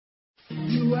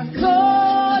You are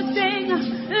causing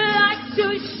light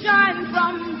to shine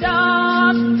from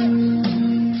darkness.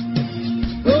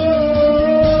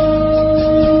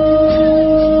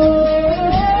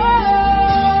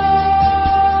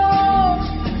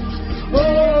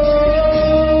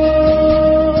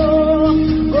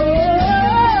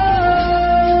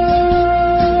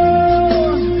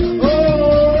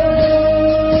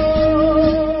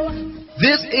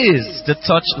 Is the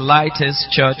Torchlighters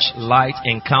Church Light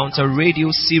Encounter radio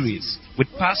series with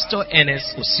Pastor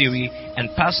Ernest Osiri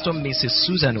and Pastor Mrs.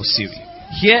 Susan Osiri.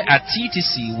 Here at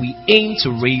TTC, we aim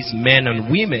to raise men and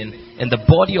women in the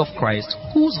body of Christ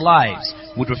whose lives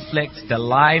would reflect the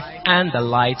life and the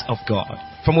light of God.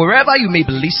 From wherever you may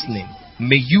be listening,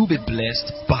 may you be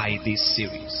blessed by this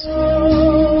series.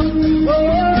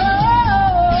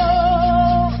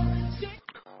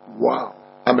 Wow.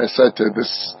 I'm excited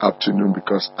this afternoon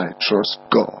because I trust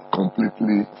God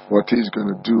completely what He's going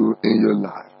to do in your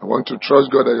life. I want to trust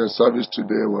God that your service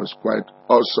today was quite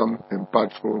awesome,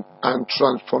 impactful, and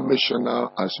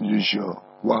transformational as usual.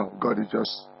 Wow, God is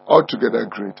just altogether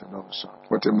great and awesome.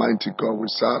 What a mighty God we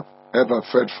serve. Ever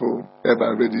faithful,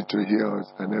 ever ready to hear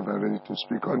us, and ever ready to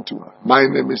speak unto us. My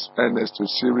name is Ernest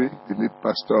Osiri, the lead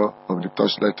pastor of the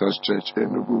Torchlighters Church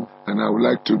Enugu, and I would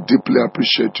like to deeply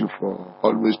appreciate you for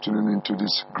always tuning into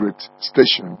this great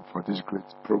station for this great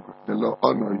program. The Lord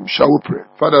honor you. Shall we pray?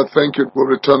 Father, thank you. We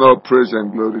return all praise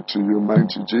and glory to you,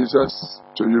 mighty Jesus.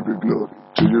 To you be glory.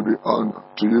 To you be honor.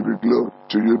 To you be glory.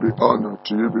 To you be honor.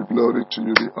 To you be glory. To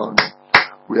you be honor.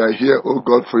 We are here, O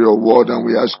God, for your word, and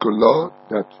we ask, O Lord,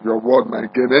 that your word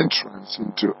might gain entrance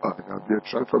into us. There will be a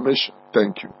transformation.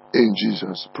 Thank you. In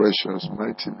Jesus' precious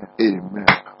mighty name. Amen.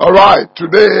 All right.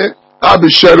 Today, I'll be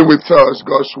sharing with us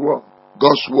God's word.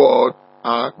 God's word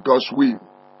are God's will.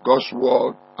 God's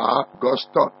word are God's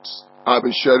thoughts. I'll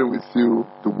be sharing with you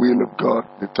the will of God,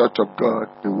 the thought of God,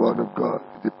 the word of God,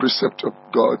 the precept of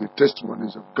God, the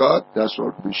testimonies of God. That's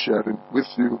what we'll be sharing with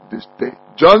you this day.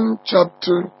 John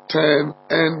chapter 10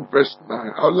 and verse 9.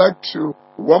 I would like to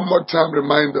one more time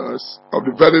remind us of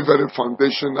the very, very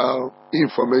foundational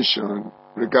information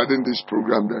regarding this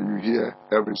program that you hear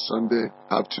every Sunday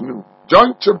afternoon.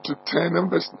 John chapter 10 and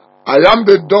verse 9. I am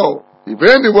the door. If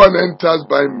anyone enters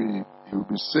by me, he will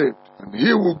be saved, and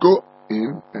he will go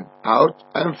in and out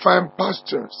and find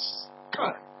pastures.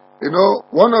 God. You know,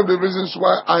 one of the reasons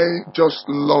why I just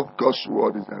love God's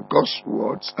word is that God's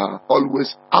words are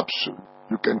always absolute.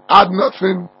 You can add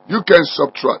nothing, you can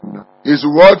subtract nothing. His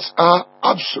words are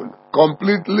absolute,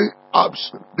 completely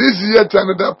absolute. This is yet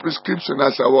another prescription,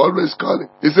 as I will always call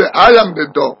it. He said, I am the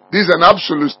door. This is an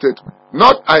absolute statement.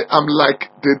 Not I am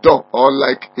like the door or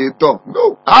like a door.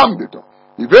 No, I am the door.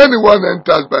 If anyone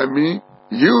enters by me,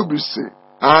 he will be saved,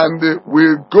 and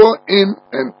will go in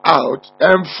and out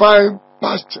and find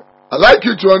pasture. I'd like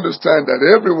you to understand that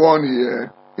everyone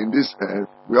here in this earth,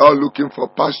 we are all looking for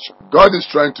pasture. God is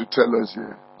trying to tell us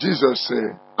here. Jesus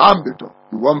said, I'm the door.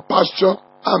 You want pasture?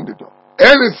 I'm the door.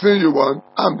 Anything you want,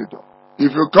 I'm the door.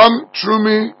 If you come through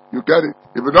me, you get it.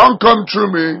 If you don't come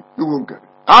through me, you won't get it.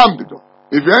 I'm the door.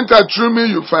 If you enter through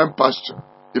me, you find pasture.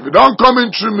 If you don't come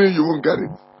in through me, you won't get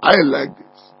it. I like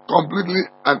this. Completely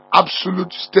an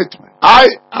absolute statement. I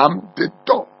am the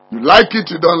door. You like it,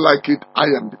 you don't like it,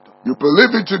 I am the door. You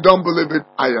believe it, you don't believe it,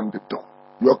 I am the door.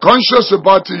 You're conscious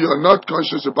about it, you're not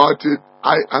conscious about it,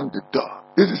 I am the door.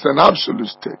 This is an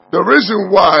absolute state. The reason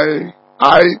why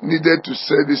I needed to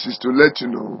say this is to let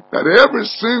you know that every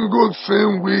single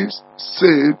thing we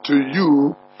say to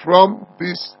you from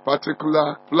this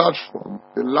particular platform,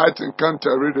 the Light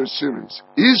Encounter Radio Series,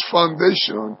 its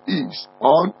foundation is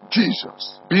on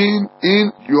Jesus being in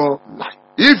your life.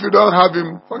 If you don't have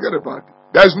Him, forget about it.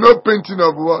 There's no painting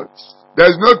of words.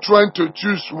 There's no trying to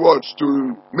choose words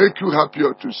to make you happy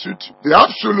or to suit you. The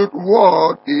absolute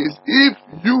word is, if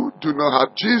you do not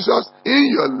have Jesus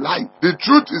in your life, the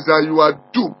truth is that you are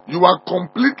doomed. You are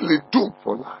completely doomed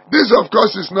for life. This, of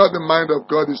course, is not the mind of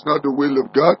God. It's not the will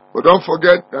of God. But don't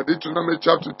forget that Deuteronomy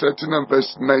chapter 13 and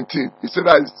verse 19, He said,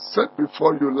 I set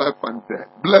before you life and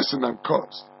death, blessing and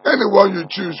curse. Anyone you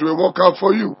choose will work out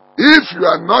for you. If you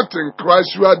are not in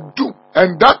Christ, you are doomed.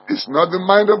 And that is not the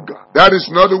mind of God. That is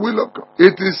not the will of God.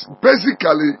 It is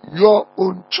basically your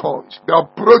own choice. The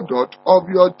product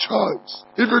of your choice.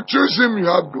 If you choose Him,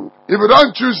 you have good. If you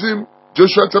don't choose Him,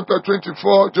 Joshua chapter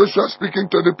 24, Joshua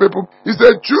speaking to the people, he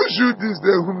said, choose you this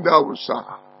day whom thou wilt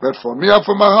serve. But for me and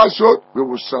for my household, we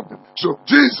will serve Him. So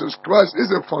Jesus Christ is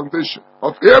the foundation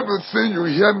of everything you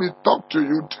hear me talk to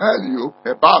you, tell you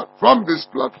about from this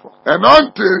platform. And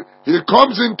until He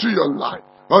comes into your life,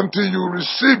 until you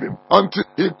receive Him, until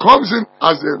He comes in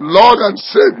as a Lord and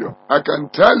Savior, I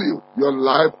can tell you, your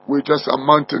life will just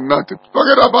amount to nothing.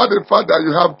 Forget about the fact that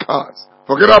you have cars.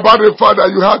 Forget about the fact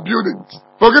that you have buildings.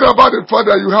 Forget about the fact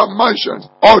that you have mansions.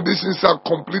 All these things are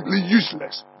completely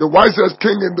useless. The wisest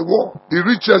king in the world, the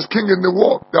richest king in the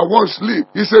world that once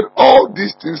lived, he said all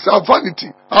these things are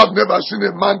vanity. I've never seen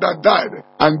a man that died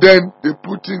and then they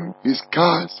put in his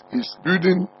cars, his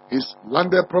building, his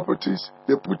landed properties,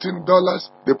 they put in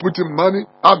dollars, they put in money.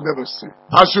 I've never seen.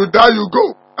 As you die, you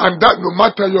go. And that no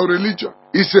matter your religion,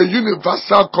 it's a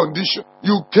universal condition.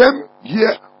 You came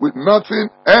here with nothing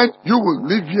and you will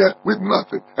leave here with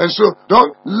nothing. And so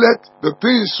don't let the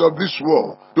things of this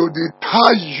world to deter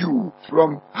you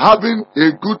from having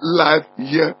a good life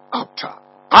hereafter.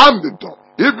 I'm the door.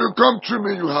 If you come through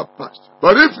me, you have pasture.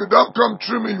 But if you don't come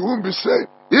through me, you won't be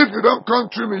saved. If you don't come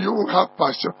through me, you won't have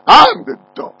pasture. I'm the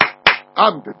door.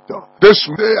 I'm the door. This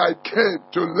day I came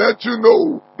to let you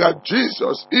know that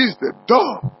Jesus is the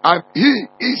door and He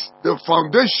is the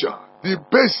foundation, the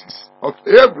basis of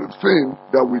everything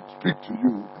that we speak to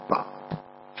you about.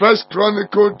 1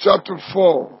 Chronicles chapter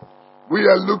 4. We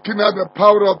are looking at the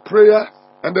power of prayer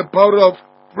and the power of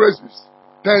praises,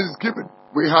 thanksgiving.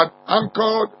 We had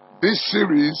anchored this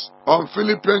series on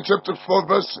Philippians chapter 4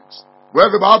 verse 6,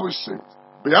 where the Bible says,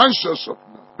 be anxious of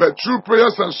nothing, but through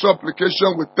prayers and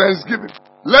supplication with thanksgiving,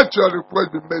 let your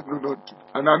request be made known unto you.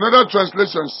 And another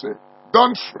translation says,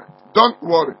 don't fret, don't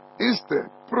worry, instead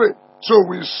pray. So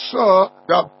we saw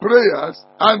that prayers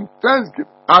and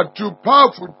thanksgiving are two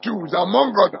powerful tools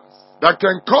among others that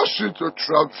can cause you to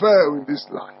travel in this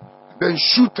life, then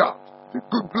shoot out the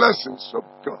good blessings of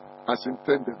God as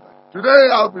intended.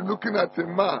 Today I'll be looking at a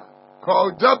man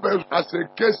called Jabez as a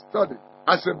case study,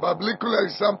 as a biblical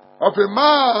example of a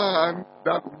man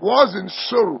that was in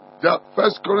sorrow.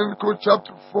 1 Chronicles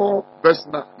chapter 4 verse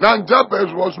 9. Now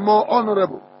Jabez was more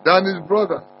honorable than his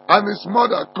brother, and his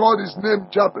mother called his name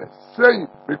Jabez, saying,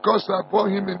 because I bore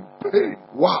him in pain.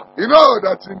 Wow. You know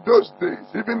that in those days,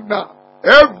 even now,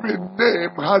 every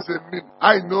name has a meaning.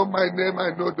 I know my name,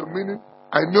 I know the meaning.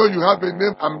 I know you have a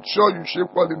name, I'm sure you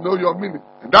should probably know your meaning.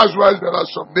 And that's why there are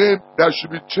some names that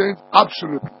should be changed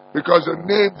absolutely. Because the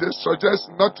name, they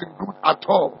suggest nothing good at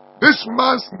all. This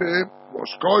man's name was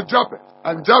called Jabez.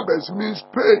 And Jabez means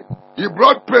pain. He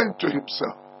brought pain to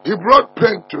himself. He brought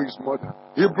pain to his mother.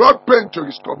 He brought pain to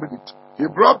his community. He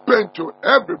brought pain to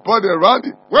everybody around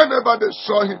him. Whenever they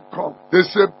saw him come, they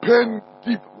said pain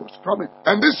giver was coming.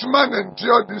 And this man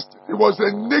endured this. It was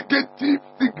a negative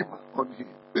stigma on him.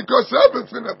 Because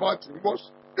everything about him was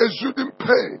exuding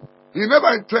pain. He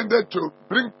never intended to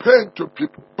bring pain to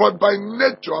people. But by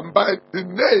nature and by the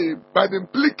name, by the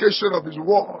implication of his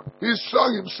word, he saw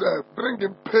himself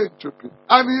bringing pain to people.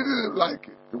 And he didn't like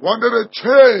it. He wanted a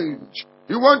change.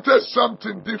 He wanted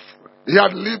something different. He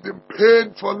had lived in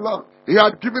pain for long. He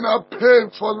had given out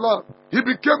pain for long. He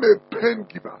became a pain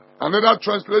giver. Another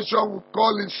translation would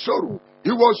call it sorrow.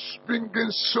 He was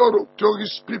bringing sorrow to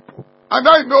his people. And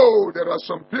I know there are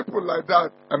some people like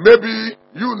that. And maybe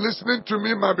you listening to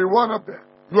me might be one of them.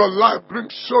 Your life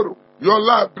brings sorrow. Your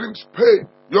life brings pain.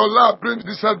 Your life brings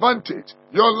disadvantage.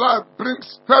 Your life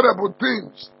brings terrible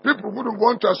things. People wouldn't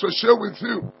want to associate with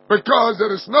you because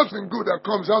there is nothing good that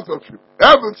comes out of you.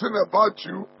 Everything about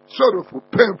you, sorrowful,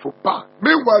 painful, bad.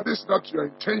 Meanwhile, this is not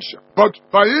your intention. But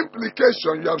by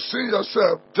implication, you have seen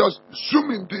yourself just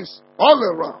zooming this all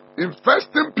around,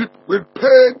 infesting people with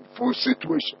painful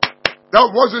situations. That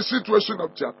was the situation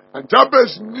of Jabez. And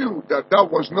Jabez knew that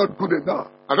that was not good enough.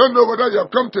 I don't know whether you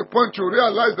have come to a point to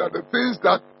realize that the things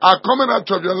that are coming out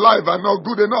of your life are not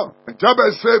good enough. And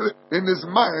Jabez said in his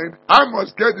mind, I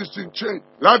must get this thing changed.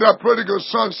 Like that prodigal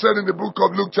son said in the book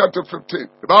of Luke chapter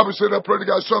 15. The Bible said the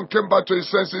prodigal son came back to his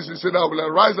senses. He said, I will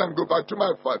arise and go back to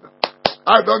my father.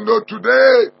 I don't know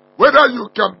today whether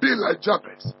you can be like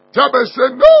Jabez. Jabez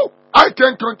said, no. I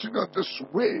can't continue this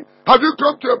way. Have you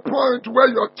come to a point where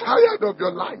you're tired of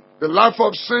your life? The life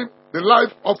of sin, the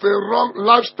life of a wrong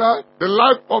lifestyle, the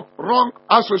life of wrong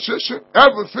association,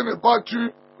 everything about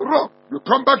you wrong. You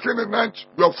come back in the night,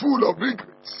 you're full of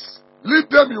regrets. Leave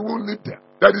them, you won't leave them.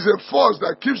 That is a force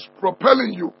that keeps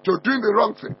propelling you to doing the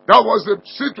wrong thing. That was the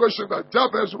situation that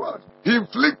Jabez was. He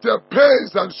inflicted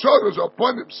pains and sorrows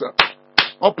upon himself,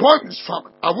 upon his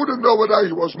family. I wouldn't know whether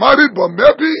he was married, but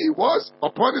maybe he was,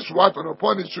 upon his wife and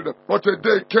upon his children. But a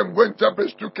day came when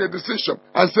Jabez took a decision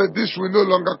and said, this will no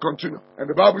longer continue. And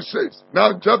the Bible says,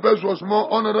 now Jabez was more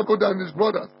honorable than his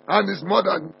brothers, and his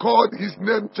mother called his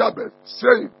name Jabez,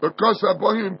 saying, because I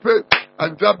bore him in pain.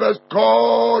 And Jabez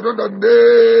called on the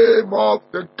name of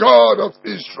the God of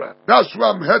Israel. That's where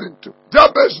I'm heading to.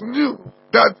 Jabez knew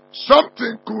that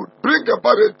something could bring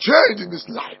about a change in his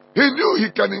life. He knew he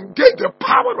can engage the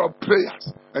power of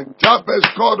prayers. And Jabez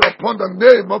called upon the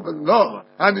name of the Lord.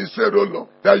 And he said, "O Lord,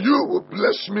 that you will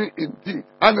bless me indeed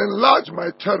and enlarge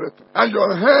my territory. And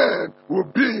your hand will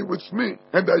be with me.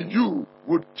 And that you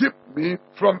would keep me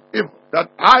from evil, that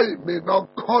I may not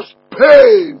cause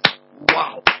pain."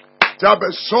 Wow.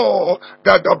 Jabez saw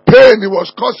that the pain he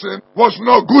was causing was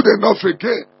not good enough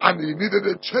again, and he needed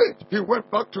a change. He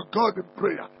went back to God in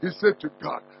prayer. He said to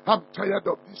God, "I'm tired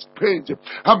of this pain.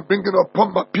 I'm bringing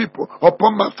upon my people,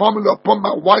 upon my family, upon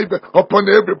my wife, upon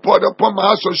everybody, upon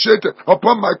my associates,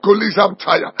 upon my colleagues. I'm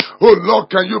tired. Oh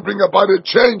Lord, can you bring about a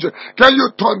change? Can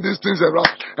you turn these things around?"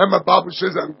 And my Bible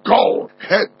says, and God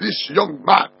heard this young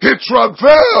man. He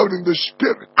travailed in the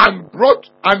spirit and brought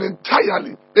an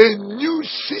entirely a new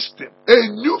system, a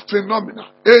new phenomenon,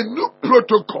 a new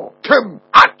protocol came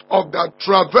out of that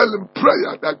traveling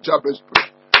prayer that Jabez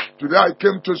prayed. Today I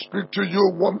came to speak to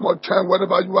you one more time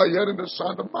whenever you are hearing the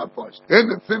sound of my voice.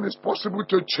 Anything is possible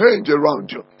to change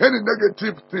around you. Any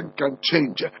negative thing can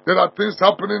change. There are things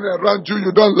happening around you.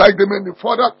 You don't like them any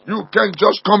further. You can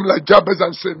just come like Jabez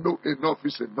and say, "No, enough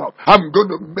is enough. I'm going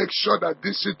to make sure that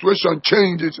this situation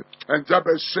changes." And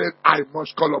Jabez said, "I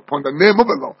must call upon the name of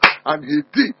the Lord." And he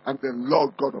did. And the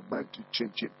Lord God Almighty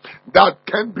changed him. That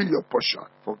can be your portion.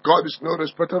 For God is no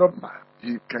respecter of man.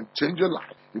 He can change your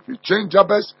life. If you change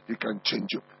Jabez, He can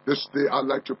change you. This day, I'd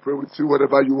like to pray with you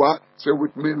wherever you are. Say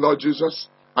with me, "Lord Jesus,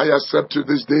 I accept you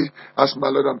this day as my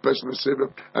Lord and personal Savior.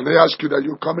 And I ask you that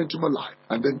you come into my life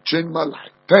and then change my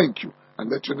life. Thank you. And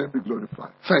let your name be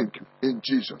glorified. Thank you. In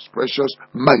Jesus' precious,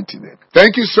 mighty name."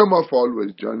 Thank you so much for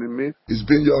always joining me. It's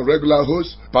been your regular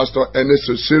host, Pastor Ernest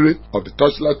Osiri of the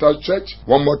Torchlight Church.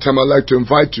 One more time, I'd like to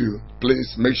invite you.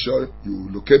 Please make sure you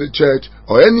locate a church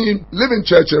or any living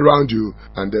church around you,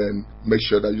 and then make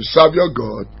sure that you serve your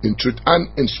God in truth and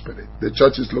in spirit. The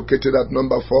church is located at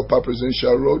number 4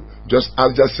 Presidential Road, just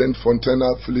adjacent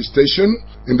Fontana Filling Station,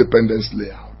 Independence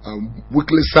Layout.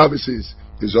 Weekly services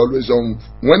is always on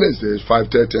Wednesdays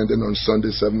 5:30 and then on Sunday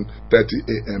 7:30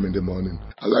 a.m. in the morning.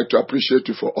 I'd like to appreciate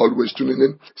you for always tuning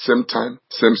in. Same time,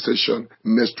 same station.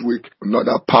 Next week,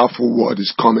 another powerful word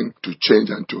is coming to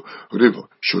change and to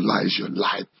revolutionize your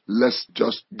life. Let's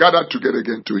just gather together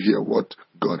again to hear what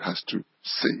God has to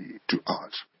say to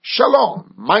us.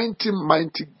 Shalom. Mighty,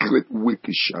 mighty, great week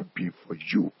it shall be for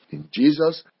you. In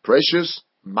Jesus' precious,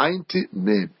 mighty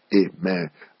name. Amen.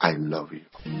 I love you.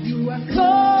 You are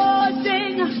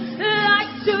causing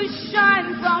light to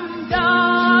shine from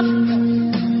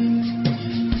darkness.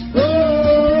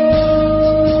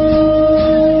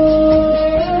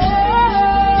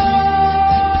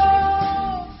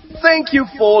 Thank you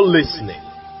for listening.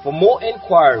 For more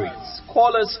inquiries,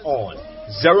 call us on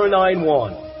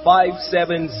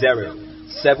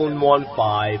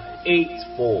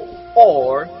 091-570-71584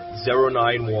 or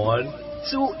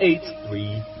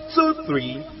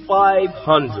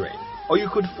 091-283-23500. Or you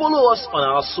could follow us on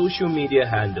our social media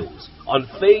handles. On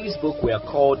Facebook, we are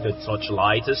called The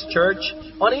Torchlighters Church.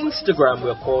 On Instagram, we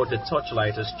are called The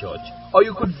Torchlighters Church. Or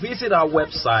you could visit our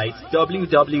website,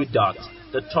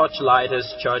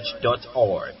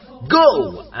 www.thetorchlighters.org.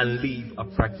 Go and live a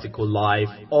practical life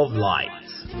of light.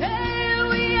 Hey,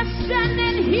 we are standing